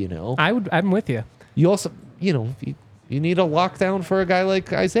more, I'm with you. You also, you need a lockdown for a guy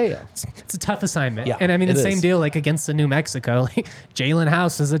like Isaiah. It's a tough assignment. Yeah, and I mean, the same deal against the New Mexico. Jalen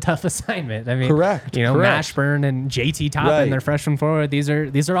House is a tough assignment. I mean, correct. Mashburn and JT Toppin, their freshman forward. These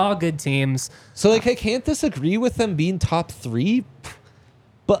are all good teams. So, I can't disagree with them being top 3.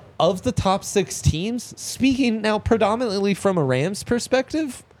 But of the top 6 teams, speaking now predominantly from a Rams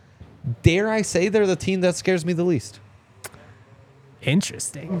perspective, dare I say they're the team that scares me the least.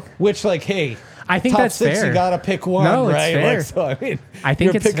 Interesting. Which, hey, I think top that's 6, fair. You got to pick one, right? Fair. So, I mean, I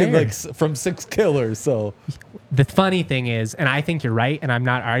think you're it's picking fair. From 6 killers. So the funny thing is, and I think you're right, and I'm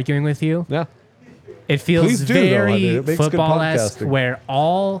not arguing with you. Yeah, it feels very it makes good football-esque, podcasting. where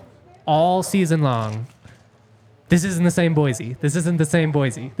all season long, this isn't the same Boise. This isn't the same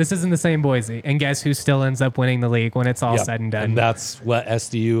Boise. This isn't the same Boise. And guess who still ends up winning the league when it's all said and done? And that's what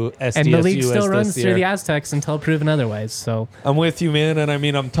SDSU and the league still is runs this through year. the Aztecs until proven otherwise. So I'm with you, man. And I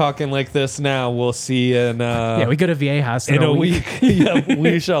mean, I'm talking like this now. We'll see in we go to Viejas in a week. Yeah,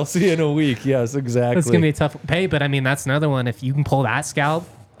 we shall see in a week. Yes, exactly. It's gonna be a tough pay, but I mean that's another one. If you can pull that scalp,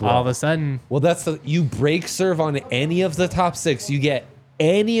 all of a sudden, well, you break serve on any of the top 6. You get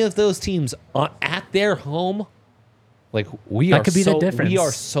any of those teams at their home. Like that could be the difference. We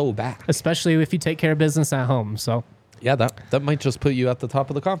are so back, especially if you take care of business at home. So yeah, that might just put you at the top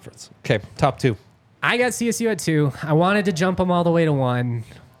of the conference. Okay, top 2. I got CSU at 2. I wanted to jump them all the way to 1.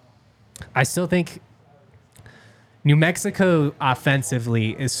 I still think New Mexico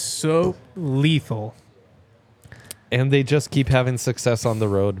offensively is so lethal. And they just keep having success on the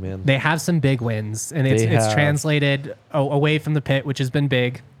road, man. They have some big wins, and it's translated away from the pit, which has been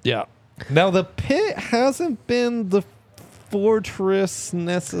big. Yeah. Now, the pit hasn't been the fortress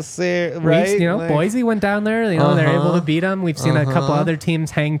necessary, right? Boise went down there. They're able to beat them. We've seen a couple other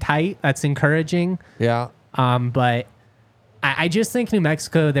teams hang tight. That's encouraging. Yeah. But I just think New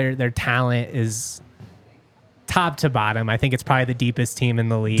Mexico, their talent is top to bottom. I think it's probably the deepest team in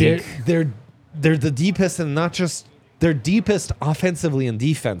the league. They're the deepest, and not just they're deepest offensively and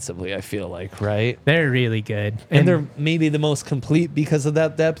defensively. I feel like, right? They're really good, and they're maybe the most complete because of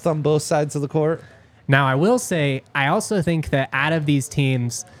that depth on both sides of the court. Now, I will say, I also think that out of these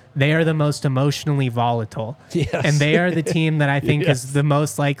teams, they are the most emotionally volatile. Yes. And they are the team that I think is the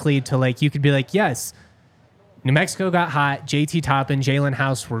most likely to, you could be like, yes, New Mexico got hot. JT Toppin, Jalen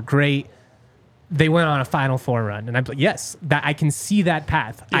House were great. They went on a Final Four run. And I'm like, yes, that I can see that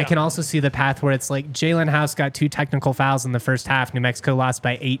path. Yeah. I can also see the path where it's like Jalen House got 2 technical fouls in the first half. New Mexico lost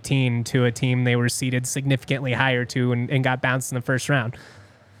by 18 to a team they were seeded significantly higher to and got bounced in the first round.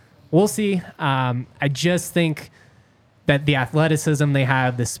 We'll see. I just think that the athleticism they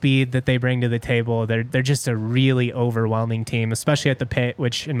have, the speed that they bring to the table, they're just a really overwhelming team, especially at the pit,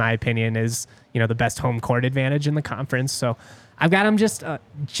 which in my opinion is the best home court advantage in the conference. So I've got them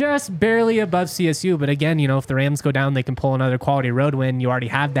just barely above CSU. But again, if the Rams go down, they can pull another quality road win. You already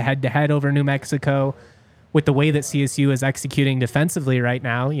have the head-to-head over New Mexico. With the way that CSU is executing defensively right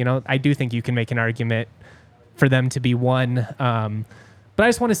now, I do think you can make an argument for them to be one. But I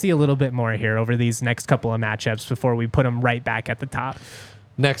just want to see a little bit more here over these next couple of matchups before we put them right back at the top.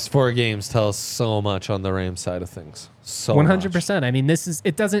 Next 4 games tell us so much on the Rams side of things. So 100%. I mean,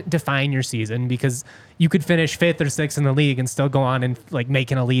 it doesn't define your season because you could finish 5th or 6th in the league and still go on and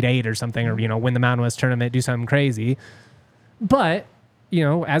make an Elite 8 or something, or win the Mountain West tournament, do something crazy. But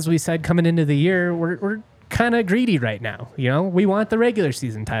as we said coming into the year, we're kind of greedy right now. We want the regular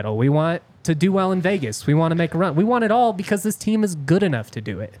season title. We want to do well in Vegas. We want to make a run. We want it all because this team is good enough to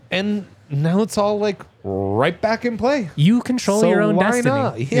do it. And now it's all right back in play. You control your own destiny.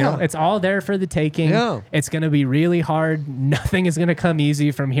 Not? Yeah. It's all there for the taking. Yeah. It's going to be really hard. Nothing is going to come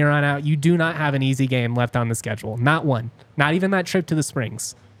easy from here on out. You do not have an easy game left on the schedule. Not one. Not even that trip to the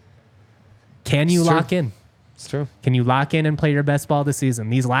Springs. Can you lock in? It's true. Can you lock in and play your best ball this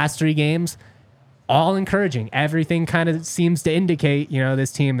season? These last 3 games, all encouraging. Everything kind of seems to indicate,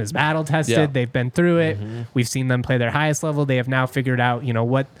 this team is battle tested. Yeah. They've been through it. Mm-hmm. We've seen them play their highest level. They have now figured out,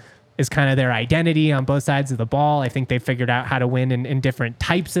 what is kind of their identity on both sides of the ball. I think they've figured out how to win in different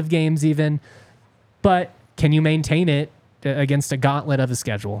types of games even. But can you maintain it against a gauntlet of a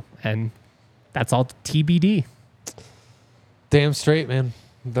schedule? And that's all TBD. Damn straight, man.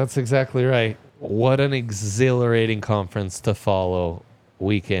 That's exactly right. What an exhilarating conference to follow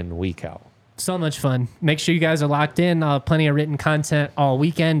week in, week out. So much fun. Make sure you guys are locked in. Plenty of written content all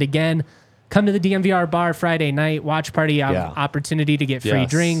weekend. Again, come to the DMVR bar Friday night. Watch party opportunity to get free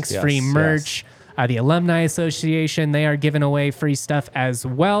drinks, free merch. The Alumni Association, they are giving away free stuff as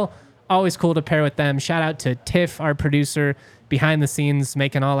well. Always cool to pair with them. Shout out to Tiff, our producer, behind the scenes,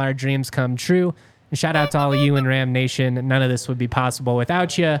 making all our dreams come true. And shout out to all of you in Ram Nation. None of this would be possible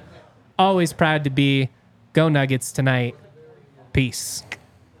without you. Always proud to be. Go Nuggets tonight. Peace.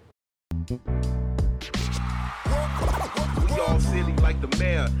 We all silly like the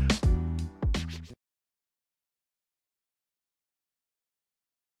mayor.